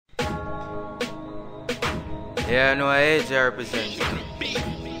Yeah, I know Ajay represents.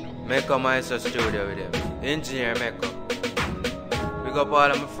 Make up my studio with them. Engineer make up. Pick up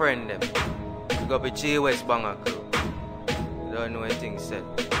all of my friends them. Pick up the 3West Banga crew. Don't know anything said.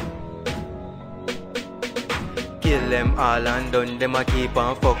 Kill them all and done, them a keep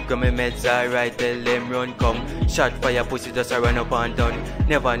on fuck. Me meds alright, tell them run come. Shot fire pussy just a run up and done.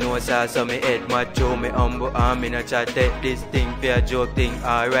 Never know sir, so me head macho. Me humble arm in a chat, take this thing for a joke thing.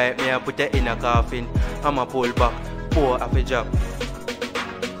 Alright, me a put it in a coffin. I'ma pull back, pour off a drop.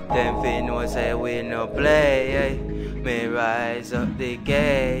 Them fi know say we no play, eh? Me rise up the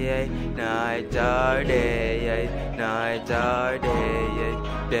gay, eh? Night or day, eh? Night or day,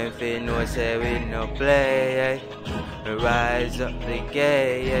 eh? Them fi know say we no play, eh? Me rise up the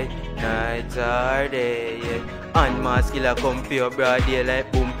gay, eh? Night or day, eh? Unmask killer come for your broad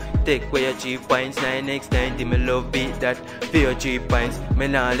daylight, boom. Take away your 3 pints, 9x90, me love beat that. For your 3 pints, me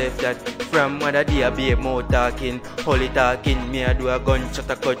nah left that. From mother day I be more talking, holy talking. Me I do a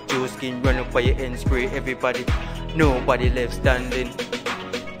gunshot, I cut your skin. Run up for your end, spray everybody. Nobody left standing.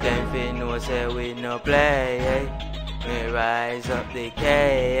 Them fi know say we no play, eh? Me rise up the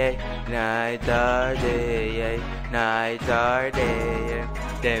K, eh? Night or day, eh? Night or day,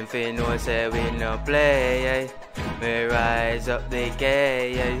 eh? Them fi know say we no play, eh? Me rise up the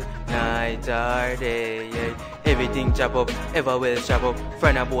K, eh? Night or day, eh? Everything chop up, ever well chop up.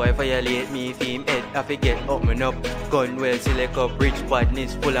 Friend a boy violate me, fame head, I forget up me up. Gun well select up, rich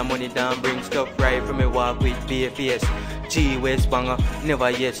badness, full of money down, bring stuff right from me walk with bare face. 3West Banga, never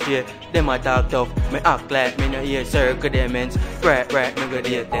yet straight. Them a talk tough, me act like me no hear circle them ends. Right, me go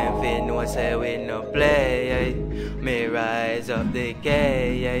date them fin, no say we no play, eh? Me rise up the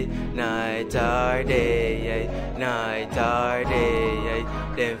K, eh? Night or day, eh? Night or day,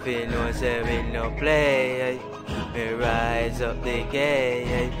 eh? Them fin no say we no play, eh? Me rise up the K,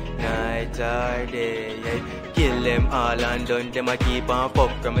 eh? Night or day, eh? Kill them all and done, them a keep on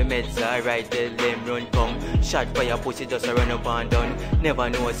fuck. From me meds alright, tell them run come. Shot fire pussy just a run up and done. Never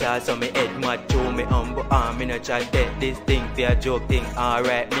know sir, so me head mad to me humble arm in a chat. Take this thing for a joke thing.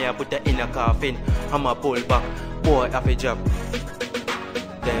 Alright, me a put it in a coffin. I'ma pull back, boy off a drop.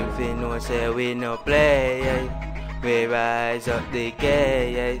 Them fi know say we no play, eh? We rise up the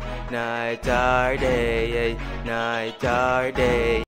K, eh? Night or day, eh? Night or day.